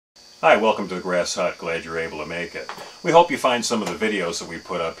Hi, welcome to the Grass Hut. Glad you're able to make it. We hope you find some of the videos that we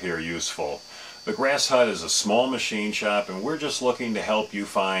put up here useful. The Grass Hut is a small machine shop, and we're just looking to help you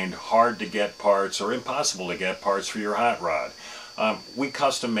find hard to get parts or impossible to get parts for your hot rod. We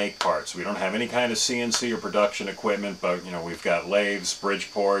custom make parts. We don't have any kind of CNC or production equipment, but we've got lathes,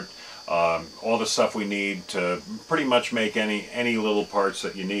 Bridgeport, all the stuff we need to pretty much make any little parts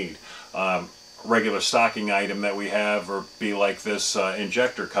that you need. Regular stocking item that we have or be like this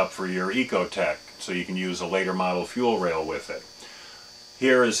injector cup for your Ecotech, so you can use a later model fuel rail with it.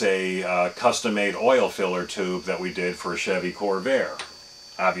 Here is a custom-made oil filler tube that we did for a Chevy Corvair.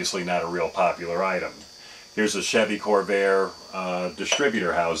 Obviously not a real popular item. Here's a Chevy Corvair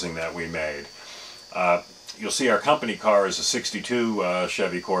distributor housing that we made. You'll see our company car is a 62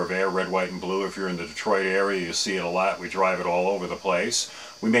 Chevy Corvair, red, white, and blue. If you're in the Detroit area, you see it a lot. We drive it all over the place.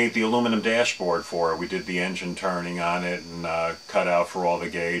 We made the aluminum dashboard for it. We did the engine turning on it and cut out for all the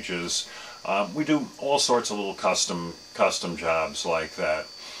gauges. We do all sorts of little custom jobs like that.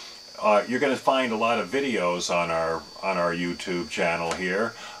 You're going to find a lot of videos on our YouTube channel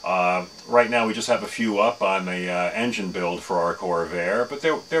here. Right now we just have a few up on the engine build for our Corvair, but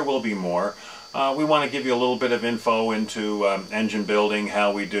there will be more. We want to give you a little bit of info into engine building,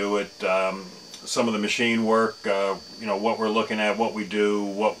 how we do it, some of the machine work, what we're looking at, what we do,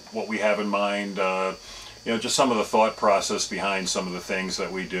 what we have in mind, just some of the thought process behind some of the things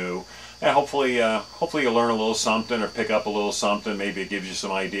that we do. And hopefully you'll learn a little something or pick up a little something. Maybe it gives you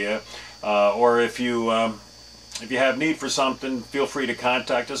some idea. Or if you have need for something, feel free to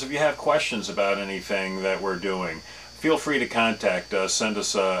contact us. If you have questions about anything that we're doing, feel free to contact us. Send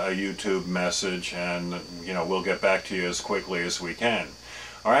us a YouTube message, and we'll get back to you as quickly as we can.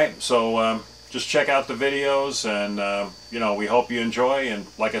 All right, so just check out the videos, and we hope you enjoy. And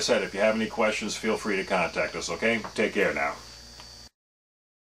like I said, if you have any questions, feel free to contact us. Okay, take care now.